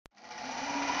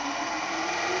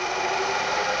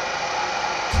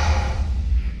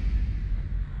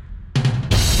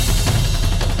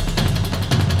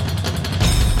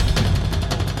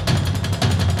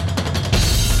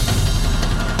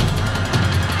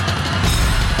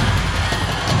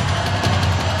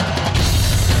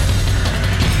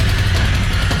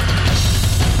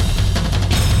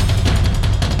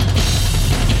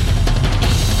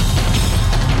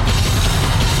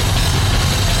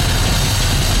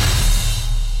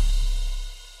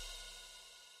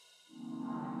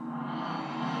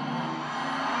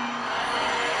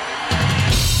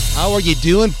How are you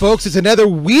doing, folks? It's another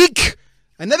week.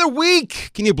 Another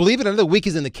week. Can you believe it? Another week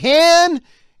is in the can.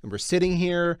 And we're sitting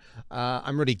here.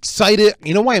 I'm really excited.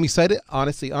 You know why I'm excited?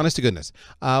 Honestly, honest to goodness.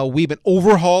 We've been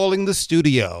overhauling the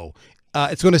studio.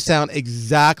 It's going to sound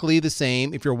exactly the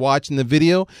same. If you're watching the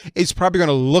video, it's probably going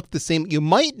to look the same. You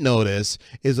might notice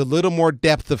is a little more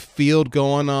depth of field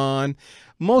going on.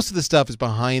 Most of the stuff is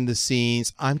behind the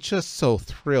scenes. I'm just so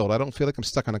thrilled. I don't feel like I'm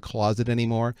stuck in a closet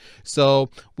anymore.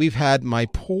 So we've had my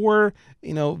poor,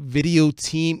 video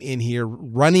team in here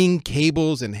running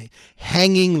cables and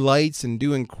hanging lights and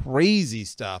doing crazy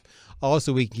stuff.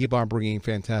 Also, we can keep on bringing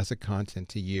fantastic content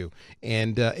to you.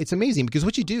 And it's amazing because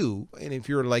what you do, and if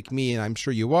you're like me, and I'm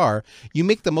sure you are, you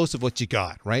make the most of what you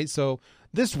got, right? So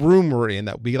this room we're in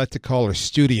that we like to call our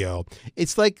studio,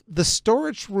 it's like the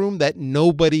storage room that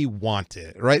nobody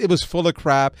wanted, right? It was full of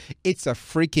crap. It's a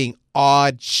freaking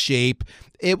odd shape.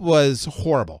 It was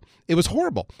horrible. It was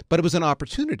horrible, but it was an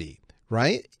opportunity,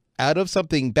 right? Out of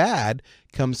something bad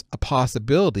comes a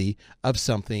possibility of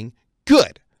something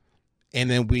good. And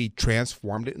then we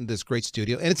transformed it into this great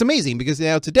studio. And it's amazing because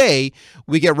now today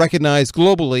we get recognized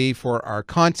globally for our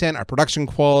content, our production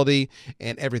quality,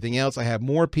 and everything else. I have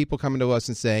more people coming to us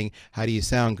and saying, how do you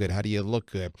sound good? How do you look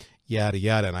good? Yada,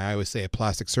 yada. And I always say a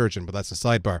plastic surgeon, but that's a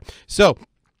sidebar. So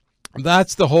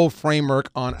that's the whole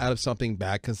framework on out of something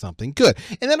bad comes something good.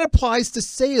 And that applies to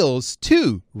sales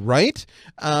too, right?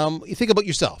 You think about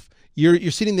yourself.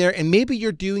 You're sitting there and maybe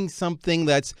you're doing something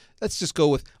that's, let's just go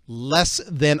with less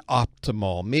than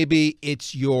optimal. Maybe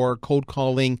it's your cold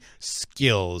calling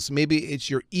skills. Maybe it's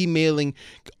your emailing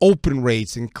open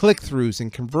rates and click-throughs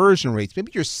and conversion rates.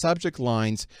 Maybe your subject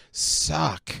lines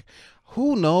suck.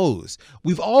 Who knows?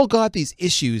 We've all got these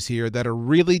issues here that are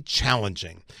really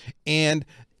challenging. And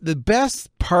the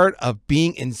best part of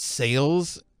being in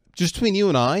sales, just between you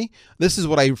and I, this is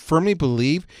what I firmly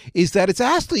believe, is that it's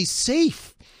actually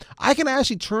safe. I can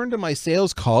actually turn to my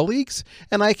sales colleagues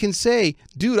and I can say,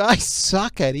 dude, I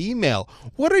suck at email.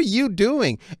 What are you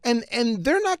doing? And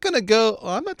they're not going to go, oh,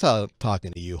 I'm not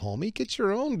talking to you, homie. Get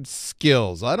your own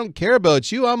skills. I don't care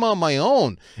about you. I'm on my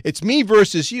own. It's me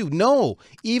versus you. No,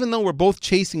 even though we're both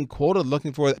chasing quota,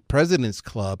 looking for the President's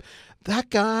Club,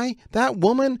 that guy, that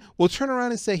woman will turn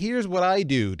around and say, here's what I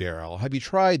do, Daryl. Have you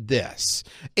tried this?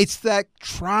 It's that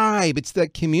tribe. It's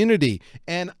that community.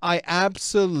 And I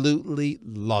absolutely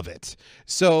love it.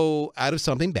 So out of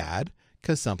something bad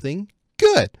comes something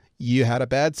good. You had a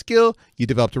bad skill. You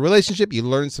developed a relationship. You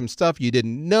learned some stuff you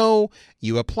didn't know.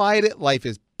 You applied it. Life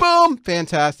is boom,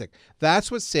 fantastic.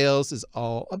 That's what sales is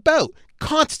all about.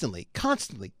 Constantly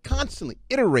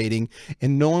iterating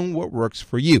and knowing what works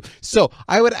for you. So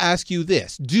I would ask you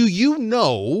this. Do you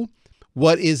know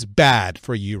what is bad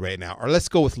for you right now? Or let's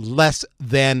go with less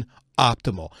than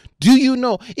optimal. Do you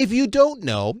know? If you don't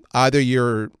know, either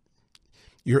you're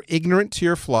ignorant to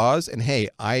your flaws, and hey,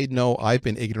 I know I've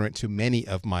been ignorant to many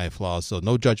of my flaws, so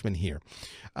no judgment here.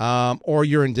 Or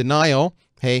you're in denial.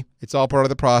 Hey, it's all part of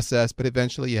the process, but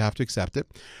eventually you have to accept it.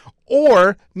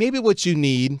 Or maybe what you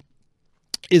need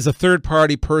is a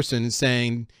third-party person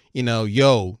saying,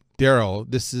 yo, Daryl,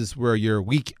 this is where you're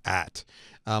weak at.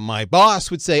 My boss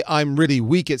would say I'm really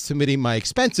weak at submitting my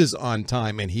expenses on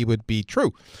time, and he would be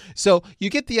true. So you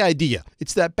get the idea.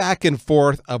 It's that back and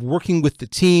forth of working with the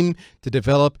team to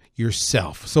develop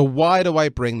yourself. So why do I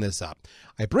bring this up?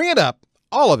 I bring it up,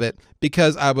 all of it,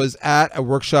 because I was at a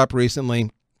workshop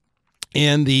recently,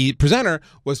 and the presenter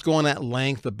was going at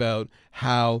length about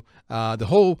how the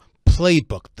whole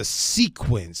playbook, the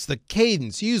sequence, the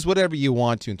cadence, use whatever you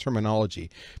want to in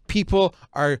terminology. People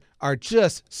are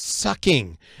just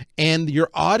sucking, and your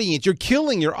audience, you're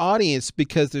killing your audience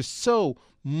because there's so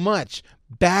much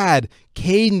bad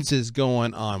cadences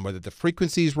going on, whether the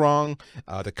frequency's wrong,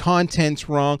 the content's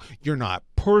wrong, you're not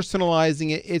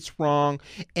personalizing it, it's wrong,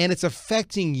 and it's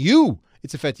affecting you.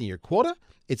 It's affecting your quota.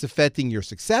 It's affecting your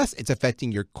success. It's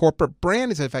affecting your corporate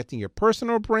brand. It's affecting your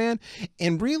personal brand.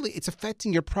 And really, it's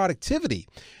affecting your productivity.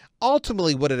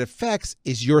 Ultimately, what it affects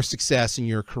is your success in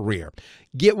your career.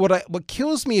 What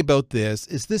kills me about this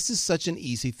is such an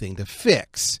easy thing to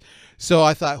fix. So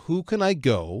I thought, who can I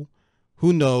go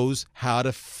who knows how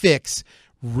to fix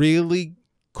really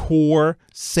core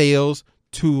sales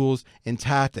tools and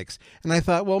tactics? And I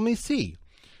thought, well, let me see.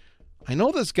 I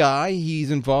know this guy. He's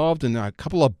involved in a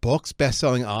couple of books,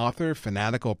 best-selling author,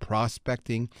 Fanatical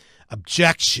Prospecting,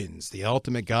 Objections, The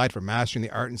Ultimate Guide for Mastering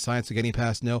the Art and Science of Getting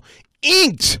Past No,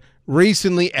 inked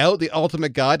recently out, The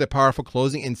Ultimate Guide to Powerful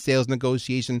Closing and Sales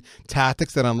Negotiation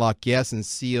Tactics that Unlock Yes and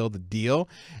Seal the Deal.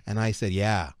 And I said,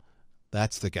 yeah,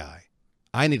 that's the guy.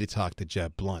 I need to talk to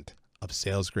Jeb Blunt of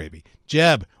Sales Gravy.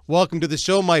 Jeb, welcome to the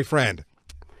show, my friend.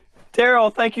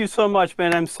 Daryl, thank you so much,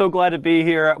 man. I'm so glad to be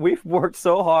here. We've worked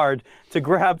so hard to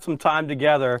grab some time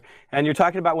together, and you're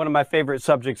talking about one of my favorite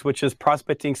subjects, which is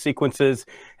prospecting sequences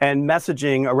and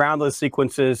messaging around those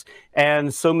sequences,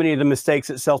 and so many of the mistakes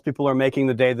that salespeople are making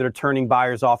today that are turning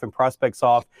buyers off and prospects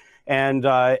off,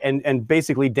 and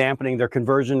basically dampening their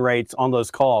conversion rates on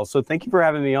those calls. So thank you for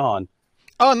having me on.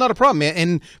 Oh, not a problem, man.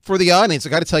 And for the audience, I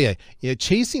got to tell you,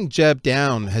 chasing Jeb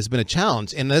down has been a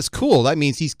challenge, and that's cool. That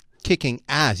means he's kicking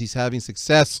ass. He's having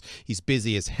success. He's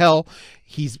busy as hell.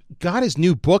 He's got his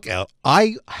new book out.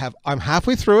 I'm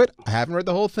halfway through it. I haven't read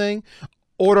the whole thing.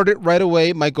 Ordered it right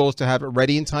away. My goal is to have it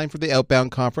ready in time for the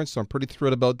Outbound conference, so I'm pretty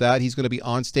thrilled about that. He's going to be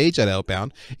on stage at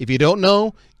Outbound. If you don't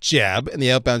know Jeb and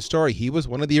the Outbound story, he was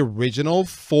one of the original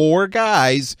 4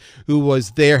 guys who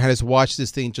was there, has watched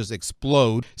this thing just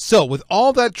explode. So with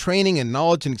all that training and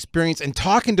knowledge and experience and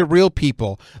talking to real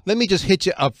people, let me just hit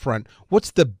you up front. What's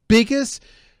the biggest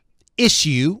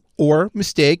issue or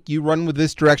mistake you run with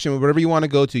this direction, whatever you want to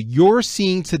go to, you're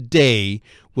seeing today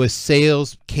with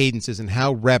sales cadences and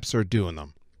how reps are doing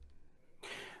them?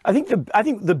 I think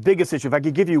the biggest issue, if I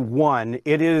could give you one,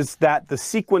 it is that the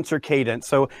sequence or cadence,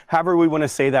 so however we want to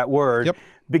say that word, Yep.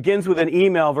 begins with an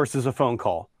email versus a phone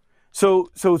call. So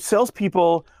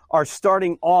salespeople are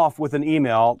starting off with an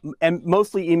email, and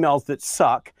mostly emails that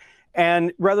suck,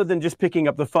 and rather than just picking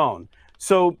up the phone.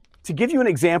 So to give you an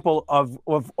example of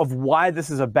why this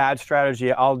is a bad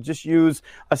strategy, I'll just use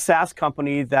a SaaS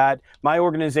company that my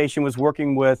organization was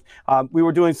working with. We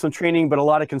were doing some training, but a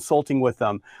lot of consulting with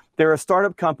them. They're a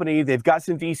startup company. They've got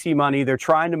some VC money. They're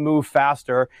trying to move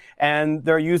faster, and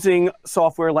they're using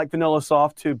software like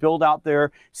VanillaSoft to build out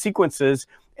their sequences.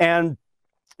 And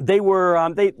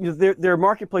their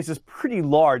marketplace is pretty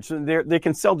large. So they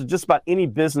can sell to just about any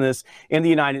business in the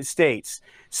United States.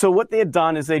 So what they had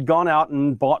done is they'd gone out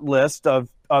and bought lists of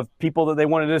people that they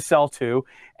wanted to sell to,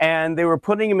 and they were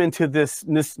putting them into this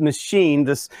machine,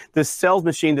 this sales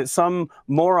machine that some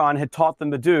moron had taught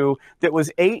them to do. That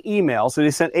was 8 emails. So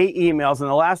they sent 8 emails, and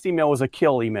the last email was a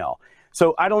kill email.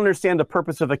 So I don't understand the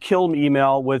purpose of a kill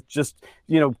email with just,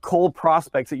 cold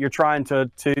prospects that you're trying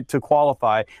to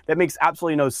qualify. That makes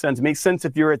absolutely no sense. It makes sense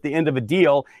if you're at the end of a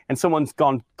deal and someone's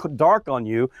gone dark on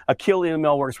you. A kill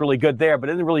email works really good there, but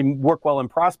it doesn't really work well in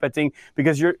prospecting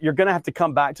because you're going to have to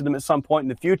come back to them at some point in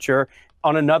the future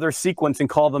on another sequence and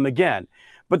call them again.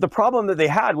 But the problem that they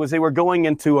had was they were going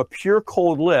into a pure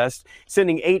cold list,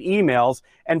 sending 8 emails.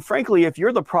 And frankly, if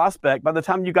you're the prospect, by the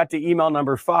time you got to email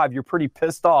number 5, you're pretty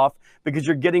pissed off because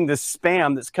you're getting this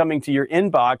spam that's coming to your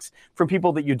inbox from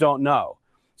people that you don't know.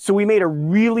 So we made a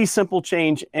really simple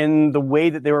change in the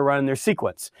way that they were running their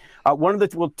sequence.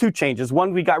 2 changes.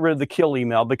 One, we got rid of the kill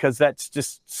email because that's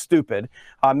just stupid.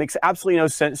 Makes absolutely no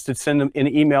sense to send them an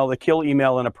email, the kill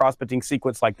email in a prospecting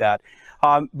sequence like that.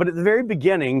 But at the very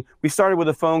beginning, we started with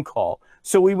a phone call.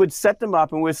 So we would set them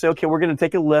up and we'd say, okay, we're going to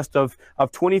take a list of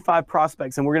 25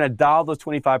 prospects and we're going to dial those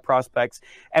 25 prospects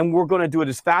and we're going to do it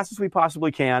as fast as we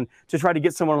possibly can to try to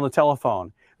get someone on the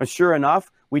telephone. And sure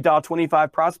enough, we dial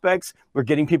 25 prospects, we're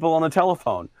getting people on the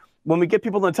telephone. When we get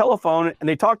people on the telephone and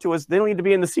they talk to us, they don't need to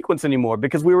be in the sequence anymore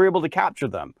because we were able to capture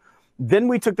them. Then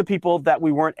we took the people that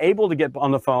we weren't able to get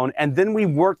on the phone, and then we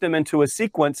worked them into a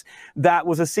sequence that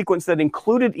was a sequence that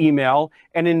included email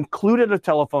and included a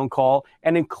telephone call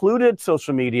and included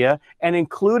social media and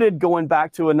included going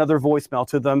back to another voicemail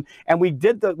to them. And we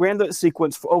ran the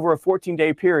sequence for over a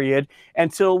 14-day period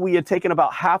until we had taken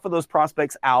about half of those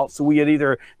prospects out. So we had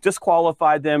either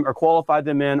disqualified them or qualified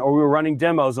them in, or we were running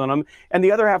demos on them. And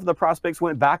the other half of the prospects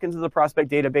went back into the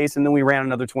prospect database, and then we ran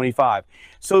another 25.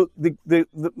 So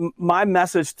my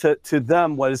message to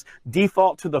them was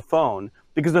default to the phone,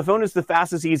 because the phone is the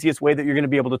fastest, easiest way that you're going to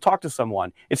be able to talk to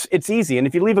someone. It's easy. And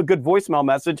if you leave a good voicemail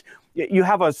message, you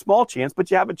have a small chance,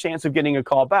 but you have a chance of getting a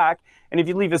call back. And if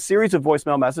you leave a series of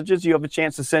voicemail messages, you have a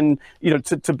chance to send,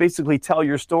 to basically tell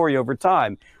your story over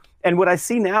time. And what I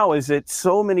see now is that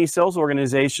so many sales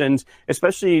organizations,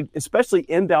 especially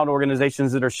inbound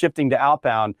organizations that are shifting to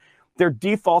outbound, they're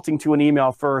defaulting to an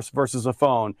email first versus a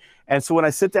phone. And so when I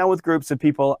sit down with groups of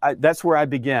people, that's where I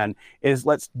begin, is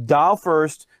let's dial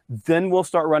first, then we'll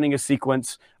start running a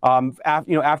sequence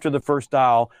after the first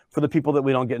dial for the people that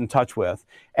we don't get in touch with.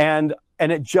 And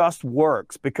it just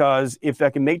works, because if I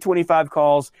can make 25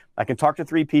 calls, I can talk to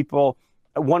 3 people,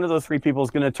 one of those 3 people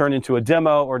is going to turn into a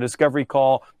demo or a discovery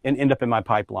call and end up in my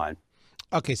pipeline.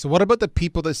 Okay, so what about the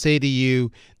people that say to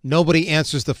you, nobody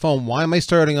answers the phone? Why am I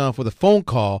starting off with a phone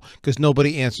call? Because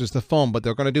nobody answers the phone, but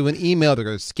they're going to do an email, they're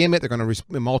going to skim it, they're going to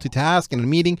multitask in a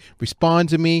meeting, respond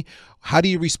to me. How do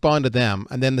you respond to them?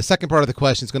 And then the second part of the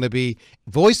question is going to be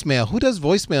voicemail. Who does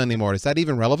voicemail anymore? Is that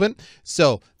even relevant?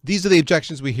 So these are the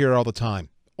objections we hear all the time.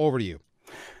 Over to you.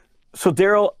 So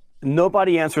Daryl,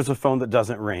 nobody answers a phone that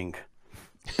doesn't ring.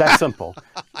 That's simple.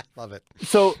 I love it.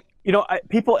 So,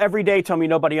 people every day tell me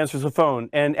nobody answers the phone,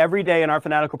 and every day in our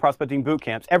Fanatical Prospecting boot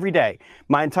camps, every day,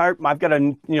 I've got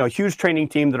a huge training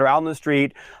team that are out on the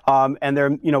street, and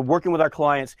they're working with our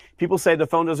clients. People say the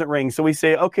phone doesn't ring, so we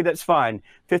say, okay, that's fine.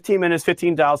 15 minutes,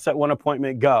 15 dials, set one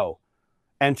appointment, go.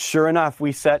 And sure enough,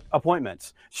 we set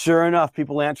appointments. Sure enough,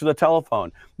 people answer the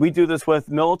telephone. We do this with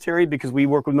military because we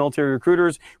work with military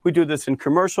recruiters. We do this in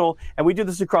commercial, and we do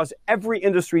this across every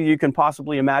industry you can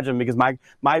possibly imagine because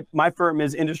my firm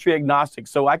is industry agnostic.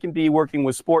 So I can be working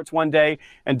with sports one day,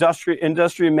 industry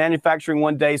and manufacturing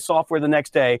one day, software the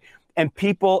next day. And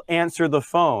people answer the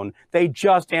phone. They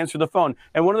just answer the phone.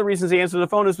 And one of the reasons they answer the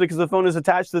phone is because the phone is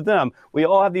attached to them. We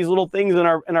all have these little things in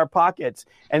our pockets.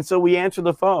 And so we answer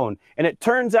the phone. And it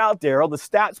turns out, Daryl, the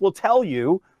stats will tell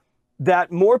you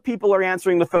that more people are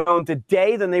answering the phone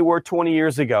today than they were 20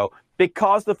 years ago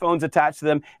because the phone's attached to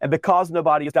them and because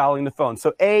nobody is dialing the phone.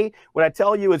 So A, what I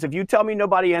tell you is if you tell me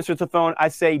nobody answers the phone, I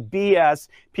say BS,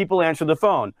 people answer the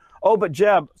phone. Oh, but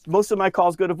Jeb, most of my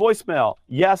calls go to voicemail.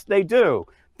 Yes, they do.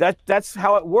 That's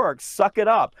how it works. Suck it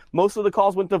up. Most of the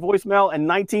calls went to voicemail in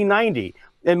 1990,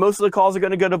 and most of the calls are going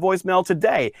to go to voicemail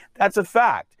today. That's a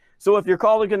fact. So if your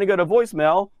call is going to go to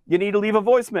voicemail, you need to leave a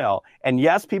voicemail. And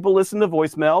yes, people listen to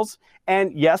voicemails,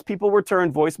 and yes, people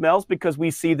return voicemails because we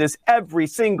see this every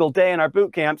single day in our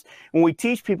boot camps. When we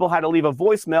teach people how to leave a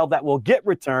voicemail that will get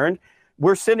returned,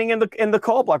 we're sitting in the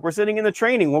call block. We're sitting in the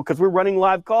training because we're running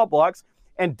live call blocks,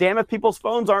 and damn it, people's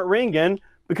phones aren't ringing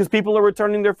because people are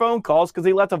returning their phone calls because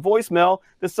they left a voicemail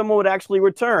that someone would actually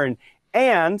return.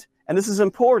 And this is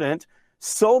important,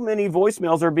 so many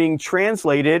voicemails are being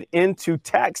translated into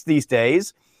text these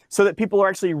days so that people are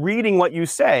actually reading what you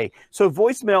say. So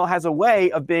voicemail has a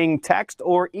way of being text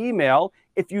or email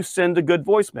if you send a good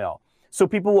voicemail. So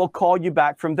people will call you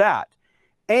back from that.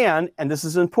 And this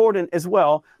is important as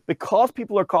well, because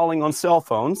people are calling on cell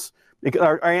phones,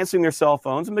 are answering their cell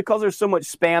phones, and because there's so much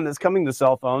spam that's coming to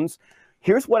cell phones,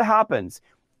 here's what happens.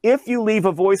 If you leave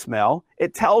a voicemail,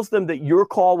 it tells them that your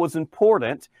call was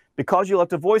important because you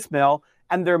left a voicemail,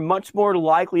 and they're much more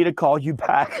likely to call you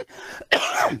back.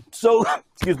 So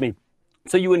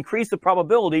you increase the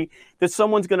probability that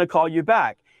someone's going to call you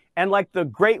back. And like the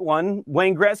great one,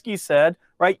 Wayne Gretzky said,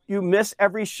 right, you miss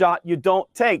every shot you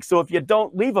don't take. So if you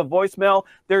don't leave a voicemail,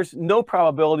 there's no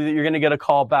probability that you're going to get a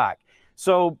call back.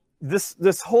 So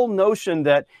this whole notion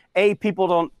that A, people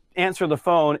don't answer the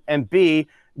phone, and B,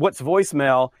 what's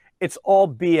voicemail, it's all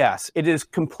BS. It is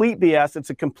complete BS. It's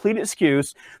a complete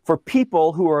excuse for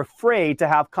people who are afraid to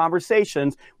have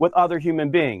conversations with other human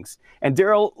beings. And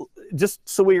Daryl, just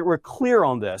so we're clear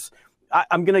on this,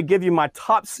 I'm going to give you my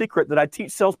top secret that I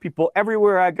teach salespeople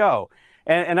everywhere I go.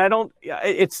 And I don't,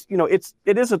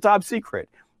 it is a top secret.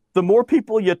 The more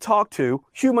people you talk to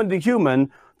human,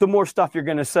 the more stuff you're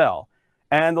going to sell.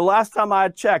 And the last time I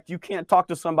checked, you can't talk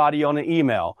to somebody on an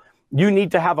email. You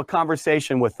need to have a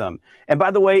conversation with them. And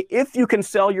by the way, if you can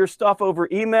sell your stuff over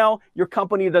email, your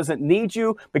company doesn't need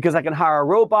you because I can hire a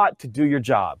robot to do your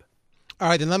job. All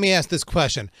right, then let me ask this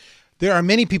question. There are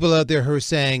many people out there who are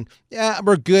saying, yeah,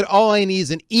 we're good. All I need is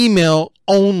an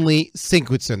email-only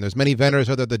sequencing. There's many vendors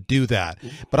out there that do that.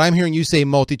 But I'm hearing you say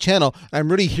multi-channel. I'm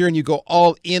really hearing you go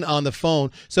all in on the phone.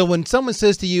 So when someone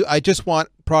says to you, I just want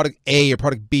product A or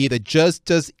product B that just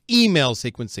does email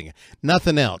sequencing,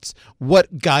 nothing else,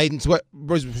 what guidance, what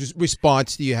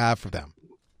response do you have for them?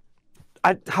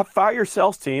 I'd fire your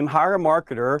sales team, hire a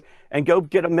marketer, and go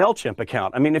get a MailChimp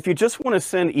account. I mean, if you just want to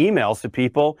send emails to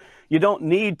people, you don't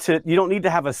need to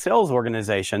have a sales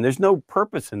organization. There's no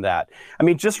purpose in that. I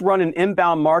mean, just run an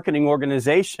inbound marketing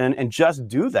organization and just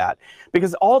do that.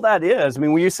 Because all that is, I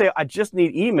mean, when you say, I just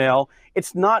need email,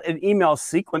 it's not an email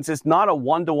sequence. It's not a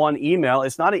one-to-one email.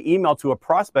 It's not an email to a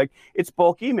prospect. It's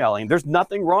bulk emailing. There's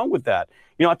nothing wrong with that.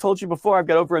 You know, I told you before, I've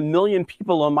got over 1 million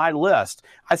people on my list.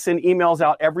 I send emails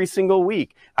out every single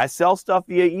week. I sell stuff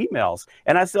via emails,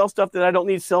 and I sell stuff that I don't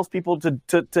need salespeople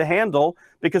to handle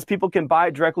because people can buy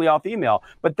it directly off email.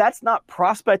 But that's not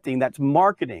prospecting, that's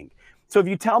marketing. So if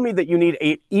you tell me that you need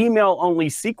an email-only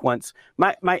sequence,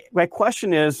 my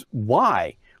question is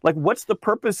why? Like, what's the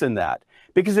purpose in that?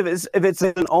 Because if it's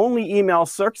an only email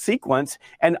search sequence,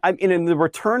 and the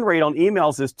return rate on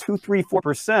emails is 2, 3,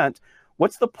 4%,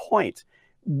 what's the point?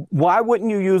 Why wouldn't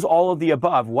you use all of the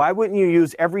above? Why wouldn't you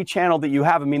use every channel that you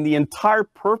have? I mean, the entire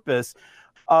purpose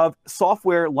of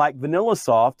software like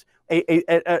VanillaSoft,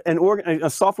 a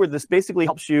software that basically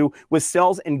helps you with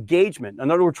sales engagement.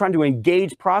 In other words, trying to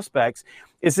engage prospects,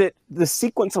 is that the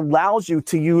sequence allows you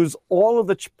to use all of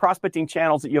the prospecting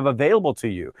channels that you have available to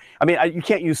you. I mean, you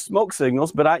can't use smoke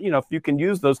signals, but if you can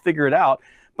use those, figure it out.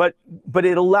 But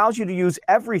it allows you to use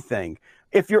everything.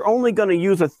 If you're only going to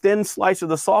use a thin slice of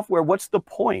the software, what's the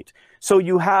point? So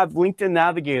you have LinkedIn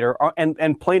Navigator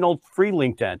and plain old free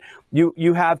LinkedIn.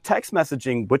 You have text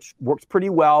messaging, which works pretty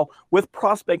well with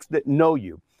prospects that know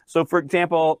you. So for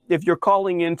example, if you're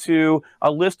calling into a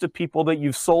list of people that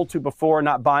you've sold to before,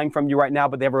 not buying from you right now,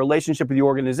 but they have a relationship with the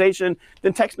organization,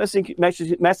 then text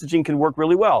messaging can work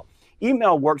really well.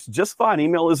 Email works just fine.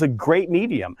 Email is a great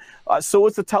medium. So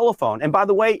is the telephone. And by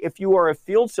the way, if you are a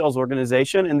field sales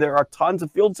organization, and there are tons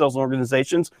of field sales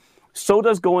organizations, so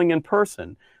does going in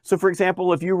person. So for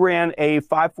example, if you ran a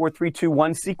 5, 4, 3, 2,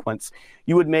 1 sequence,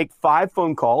 you would make 5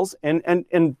 phone calls, and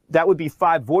that would be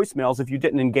 5 voicemails if you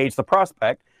didn't engage the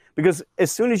prospect, because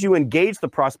as soon as you engage the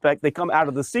prospect, they come out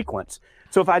of the sequence.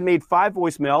 So if I made 5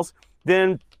 voicemails,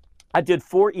 then I did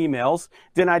 4 emails,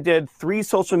 then I did 3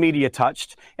 social media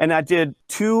touched, and I did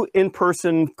 2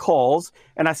 in-person calls,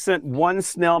 and I sent 1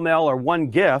 snail mail or 1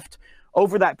 gift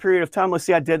over that period of time. Let's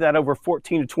say I did that over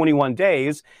 14 to 21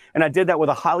 days, and I did that with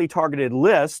a highly targeted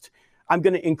list. I'm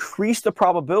going to increase the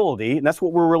probability, and that's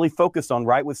what we're really focused on,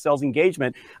 right, with sales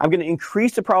engagement. I'm going to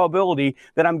increase the probability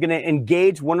that I'm going to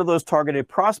engage one of those targeted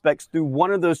prospects through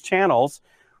one of those channels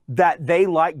that they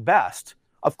like best.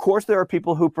 Of course, there are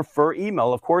people who prefer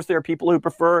email. Of course, there are people who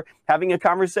prefer having a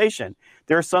conversation.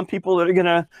 There are some people that are going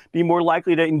to be more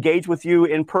likely to engage with you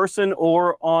in person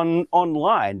or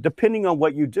online, depending on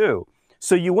what you do.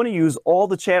 So you want to use all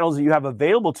the channels that you have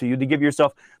available to you to give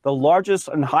yourself the largest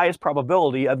and highest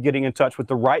probability of getting in touch with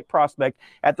the right prospect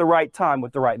at the right time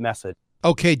with the right message.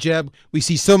 Okay, Jeb, we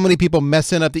see so many people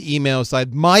messing up the email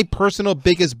side. My personal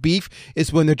biggest beef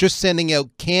is when they're just sending out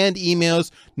canned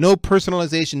emails, no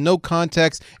personalization, no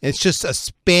context. And it's just a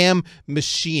spam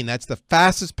machine. That's the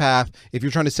fastest path if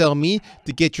you're trying to sell me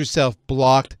to get yourself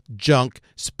blocked, junk,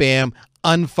 spam,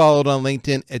 unfollowed on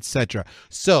LinkedIn, etc.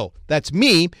 So that's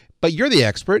me. But you're the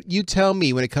expert. You tell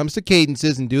me, when it comes to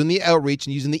cadences and doing the outreach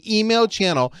and using the email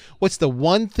channel, what's the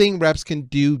one thing reps can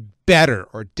do better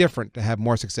or different to have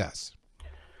more success?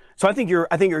 So I think you're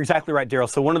exactly right, Daryl.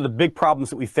 So one of the big problems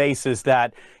that we face is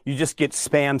that you just get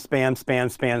spam, spam,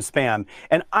 spam, spam, spam.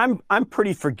 And I'm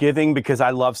pretty forgiving because I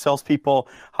love salespeople.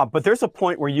 But there's a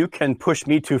point where you can push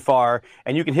me too far,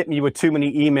 and you can hit me with too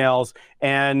many emails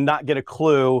and not get a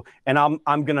clue, and I'm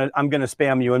gonna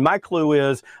spam you. And my clue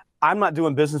is, I'm not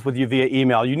doing business with you via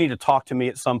email. You need to talk to me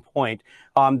at some point.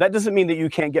 That doesn't mean that you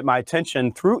can't get my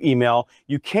attention through email.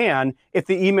 You can if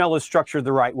the email is structured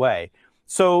the right way.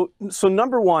 So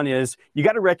number one is you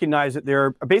got to recognize that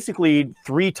there are basically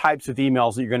 3 types of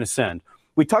emails that you're going to send.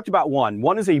 We talked about one.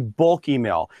 One is a bulk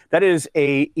email. That is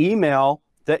an email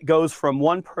that goes from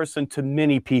one person to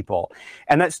many people.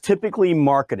 And that's typically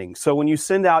marketing. So when you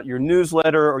send out your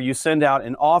newsletter, or you send out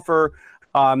an offer,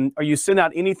 or you send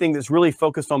out anything that's really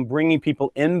focused on bringing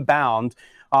people inbound,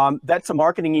 that's a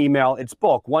marketing email. It's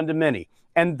bulk, one to many.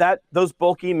 And those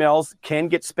bulk emails can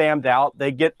get spammed out.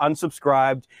 They get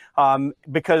unsubscribed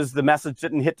because the message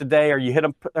didn't hit today, or you hit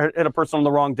a person on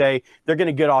the wrong day. They're going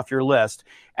to get off your list.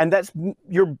 And that's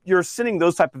you're sending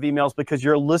those type of emails because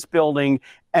you're list building,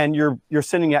 and you're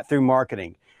sending that through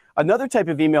marketing. Another type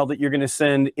of email that you're going to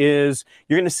send is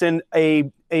you're going to send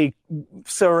a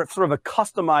sort of a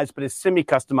customized but a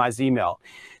semi-customized email.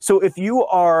 So if you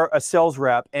are a sales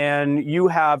rep and you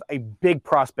have a big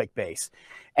prospect base,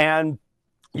 and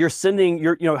you're sending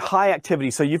your high activity,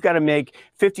 so you've got to make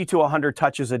 50 to 100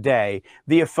 touches a day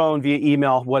via phone, via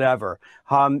email, whatever.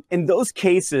 In those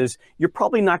cases, you're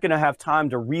probably not going to have time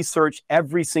to research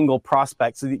every single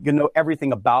prospect so that you can know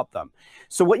everything about them.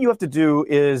 So what you have to do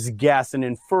is guess and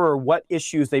infer what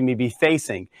issues they may be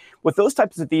facing. With those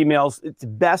types of emails, it's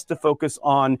best to focus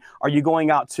on, are you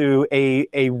going out to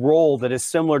a role that is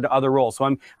similar to other roles? So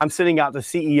I'm sending out to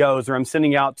CEOs, or I'm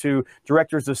sending out to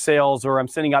directors of sales, or I'm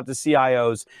sending out to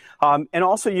CIOs. And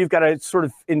also you've got to sort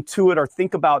of intuit or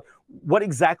think about what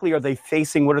exactly are they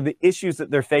facing, what are the issues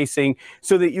that they're facing,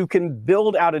 so that you can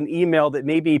build out an email that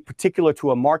may be particular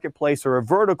to a marketplace or a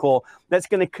vertical that's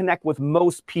going to connect with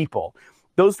most people.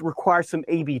 Those require some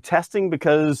A/B testing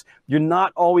because you're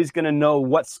not always going to know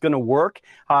what's going to work.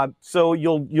 So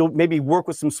you'll maybe work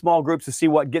with some small groups to see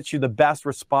what gets you the best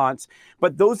response.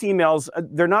 But those emails,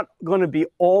 they're not going to be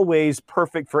always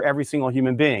perfect for every single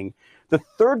human being. The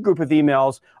third group of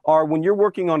emails are when you're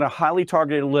working on a highly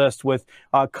targeted list with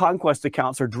conquest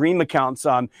accounts or dream accounts.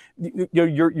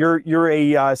 You're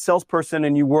a salesperson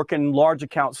and you work in large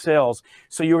account sales.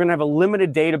 So you're going to have a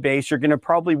limited database. You're going to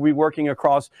probably be working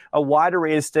across a wide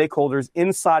array of stakeholders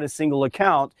inside a single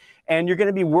account. And you're going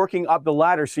to be working up the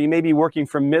ladder. So you may be working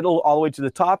from middle all the way to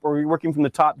the top, or you're working from the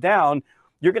top down.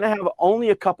 You're going to have only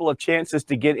a couple of chances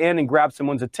to get in and grab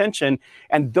someone's attention.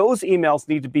 And those emails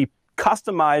need to be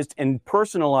customized and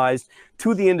personalized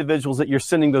to the individuals that you're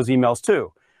sending those emails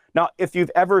to. Now, if you've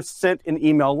ever sent an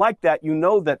email like that, you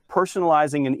know that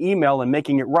personalizing an email and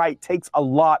making it right takes a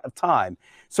lot of time.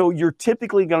 So you're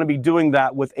typically going to be doing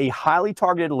that with a highly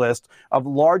targeted list of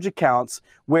large accounts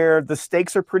where the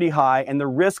stakes are pretty high and the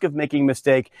risk of making a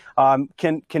mistake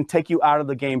can take you out of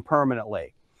the game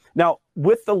permanently. Now,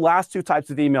 with the last two types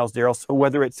of emails, Daryl, so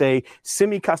whether it's a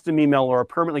semi-custom email or a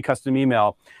permanently custom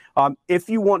email, if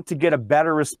you want to get a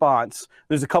better response,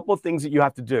 there's a couple of things that you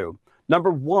have to do. Number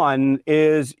one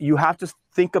is you have to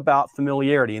think about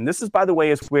familiarity. And this is, by the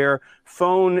way, is where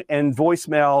phone and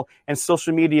voicemail and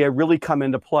social media really come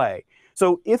into play.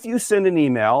 So if you send an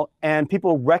email and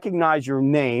people recognize your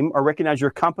name or recognize your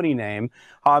company name,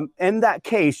 in that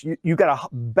case, you got a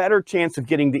better chance of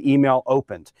getting the email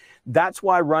opened. That's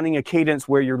why running a cadence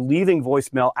where you're leaving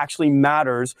voicemail actually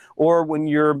matters, or when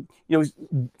you're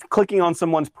clicking on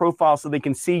someone's profile so they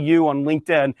can see you on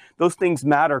LinkedIn, those things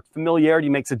matter. Familiarity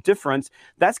makes a difference.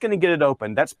 That's going to get it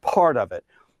open. That's part of it.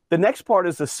 The next part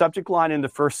is the subject line in the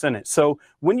first sentence. So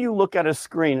when you look at a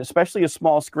screen, especially a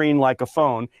small screen like a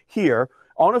phone here,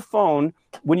 on a phone,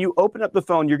 when you open up the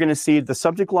phone, you're going to see the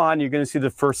subject line, you're going to see the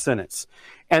first sentence.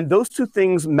 And those two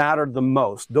things matter the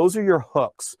most. Those are your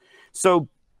hooks. So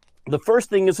the first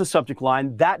thing is the subject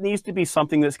line. That needs to be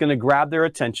something that's going to grab their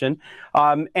attention.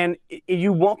 And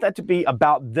you want that to be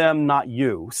about them, not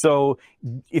you. So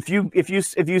if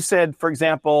you said, for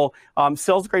example,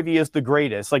 Sales Gravy is the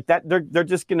greatest, like that, they're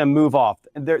just going to move off.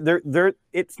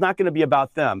 It's not going to be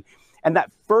about them. And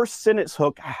that first sentence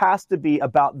hook has to be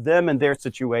about them and their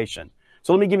situation.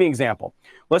 So let me give you an example.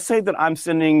 Let's say that I'm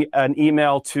sending an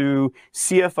email to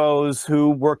CFOs who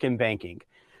work in banking.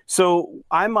 So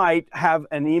I might have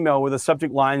an email where the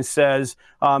subject line says,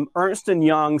 Ernst &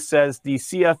 Young says the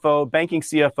CFO, banking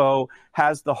CFO,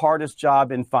 has the hardest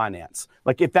job in finance.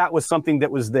 Like if that was something that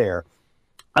was there.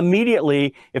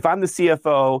 Immediately, if I'm the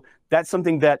CFO, that's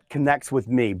something that connects with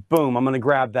me. Boom, I'm going to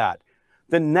grab that.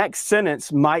 The next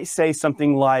sentence might say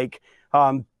something like,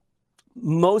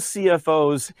 most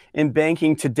CFOs in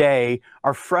banking today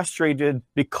are frustrated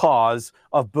because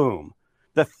of boom.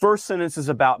 The first sentence is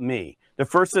about me. The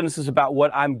first sentence is about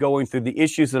what I'm going through, the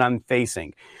issues that I'm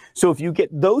facing. So if you get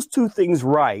those two things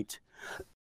right,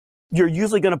 you're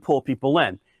usually going to pull people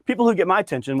in. People who get my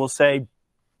attention will say,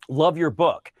 love your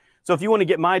book. So if you want to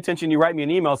get my attention, you write me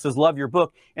an email that says, love your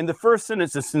book. And the first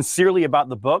sentence is sincerely about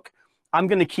the book. I'm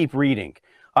going to keep reading.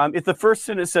 If the first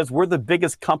sentence says, we're the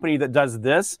biggest company that does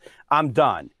this, I'm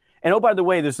done. And oh, by the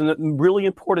way, there's a really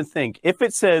important thing. If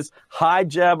it says, hi,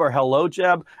 Jeb, or hello,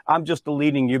 Jeb, I'm just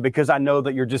deleting you because I know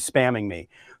that you're just spamming me.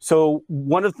 So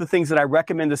one of the things that I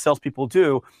recommend the salespeople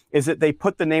do is that they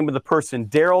put the name of the person,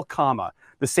 Daryl, comma,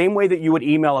 the same way that you would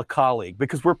email a colleague,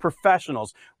 because we're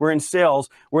professionals. We're in sales.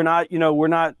 We're not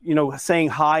saying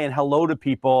hi and hello to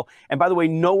people. And by the way,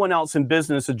 no one else in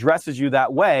business addresses you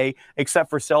that way except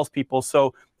for salespeople.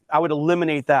 So I would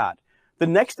eliminate that. The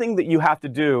next thing that you have to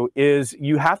do is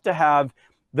you have to have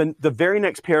the very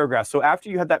next paragraph. So after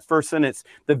you have that first sentence,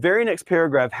 the very next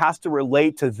paragraph has to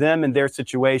relate to them and their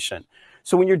situation.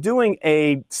 So when you're doing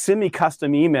a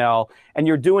semi-custom email and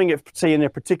you're doing it, say, in a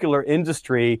particular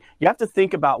industry, you have to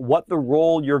think about what the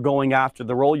role you're going after,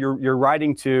 the role you're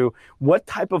writing to, what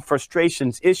type of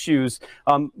frustrations, issues,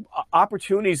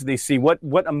 opportunities they see,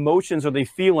 what emotions are they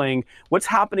feeling, what's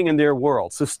happening in their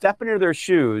world. So step into their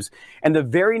shoes, and the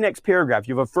very next paragraph,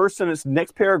 you have a first sentence,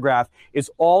 next paragraph is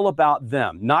all about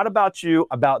them, not about you,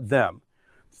 about them.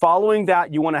 Following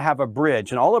that, you want to have a bridge.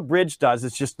 And all a bridge does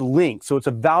is just link. So it's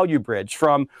a value bridge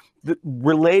from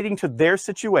relating to their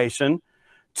situation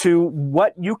to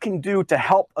what you can do to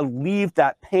help alleviate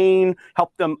that pain,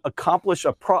 help them accomplish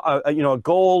a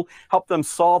goal, help them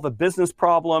solve a business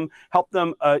problem, help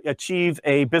them achieve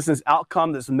a business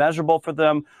outcome that's measurable for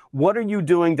them. What are you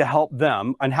doing to help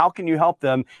them? And how can you help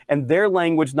them in their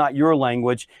language, not your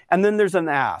language? And then there's an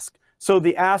ask. So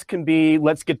the ask can be,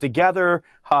 let's get together,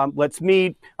 let's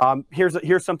meet,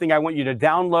 here's something I want you to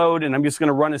download, and I'm just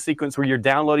gonna run a sequence where you're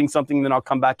downloading something, then I'll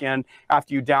come back in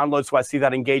after you download, so I see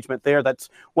that engagement there. That's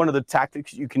one of the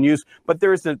tactics you can use. But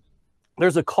there's the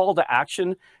there's a call to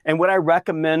action. And what I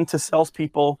recommend to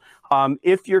salespeople,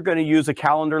 if you're going to use a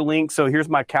calendar link, so here's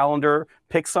my calendar,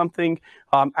 pick something.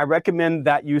 I recommend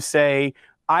that you say,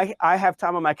 I have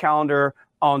time on my calendar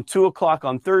on 2 o'clock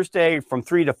on Thursday from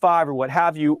 3 to 5 or what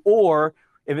have you. Or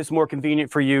if it's more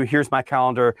convenient for you, here's my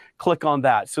calendar, click on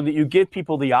that, so that you give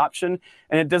people the option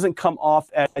and it doesn't come off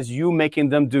as you making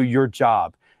them do your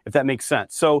job, if that makes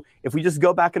sense. So if we just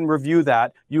go back and review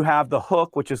that, you have the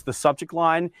hook, which is the subject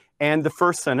line and the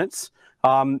first sentence.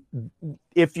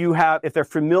 If they're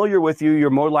familiar with you,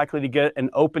 you're more likely to get an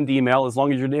opened email as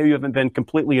long as you haven't been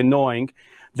completely annoying.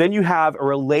 Then you have a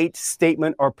relate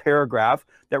statement or paragraph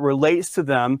that relates to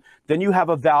them. Then you have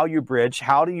a value bridge.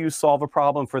 How do you solve a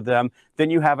problem for them? Then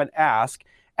you have an ask.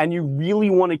 And you really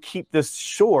want to keep this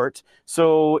short.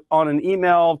 So on an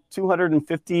email,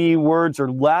 250 words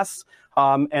or less.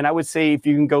 And I would say if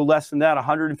you can go less than that,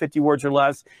 150 words or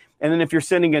less. And then if you're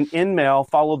sending an in-mail,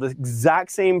 follow the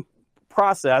exact same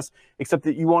process, except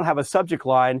that you won't have a subject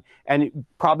line, and it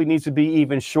probably needs to be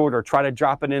even shorter. Try to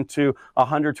drop it into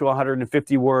 100 to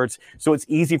 150 words so it's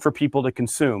easy for people to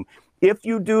consume. If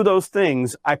you do those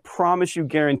things, I promise you,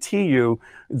 guarantee you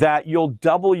that you'll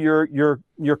double your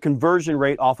conversion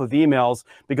rate off of emails,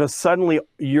 because suddenly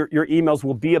your emails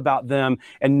will be about them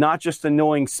and not just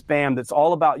annoying spam that's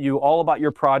all about you, all about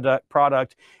your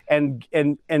product, and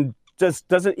just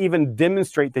doesn't even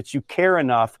demonstrate that you care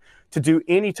enough to do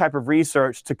any type of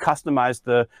research to customize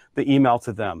the email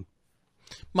to them.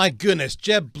 My goodness,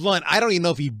 Jeb Blount, I don't even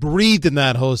know if he breathed in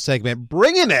that whole segment,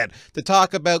 bringing it to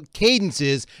talk about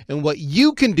cadences and what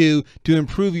you can do to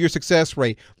improve your success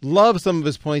rate. Love some of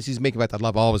his points he's making about that.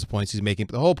 Love all of his points he's making.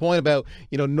 But the whole point about,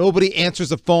 nobody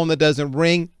answers a phone that doesn't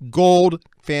ring, gold,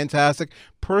 fantastic.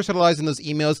 Personalizing those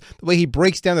emails, the way he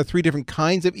breaks down the 3 different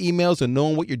kinds of emails and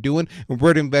knowing what you're doing and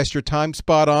where to invest your time,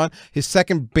 spot on. His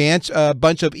second bunch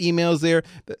of emails there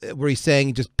where he's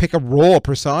saying just pick a role, a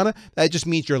persona. That just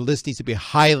means your list needs to be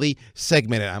highly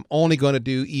segmented. I'm only going to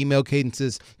do email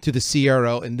cadences to the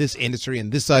CRO in this industry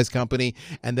in this size company,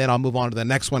 and then I'll move on to the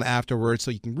next one afterwards, so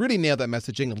you can really nail that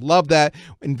messaging. Love that.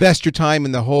 Invest your time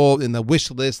in the wish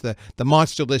list, the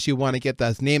monster list. You want to get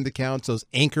those named accounts, those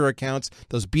anchor accounts,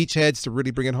 those beachheads to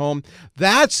really bring it home.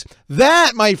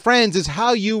 That, my friends, is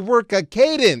how you work a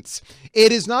cadence.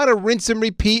 It is not a rinse and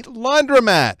repeat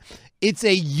laundromat. It's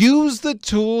a use the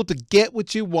tool to get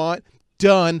what you want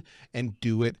done and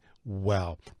do it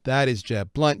well. That is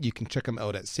Jeb Blount. You can check him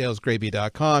out at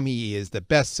salesgravy.com. He is the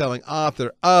best-selling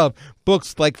author of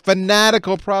books like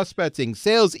Fanatical Prospecting,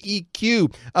 Sales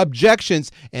EQ,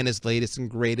 Objections, and his latest and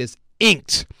greatest,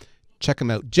 Inked. Check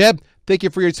him out. Jeb, thank you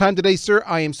for your time today, sir.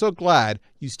 I am so glad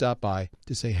you stopped by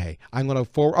to say hey. I'm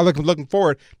looking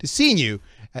forward to seeing you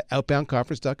at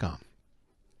outboundconference.com.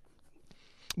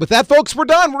 With that, folks, we're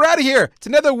done. We're out of here. It's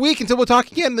another week until we'll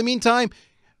talk again. In the meantime,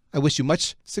 I wish you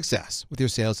much success with your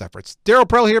sales efforts. Darryl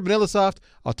Prell here, VanillaSoft.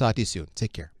 I'll talk to you soon.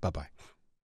 Take care. Bye-bye.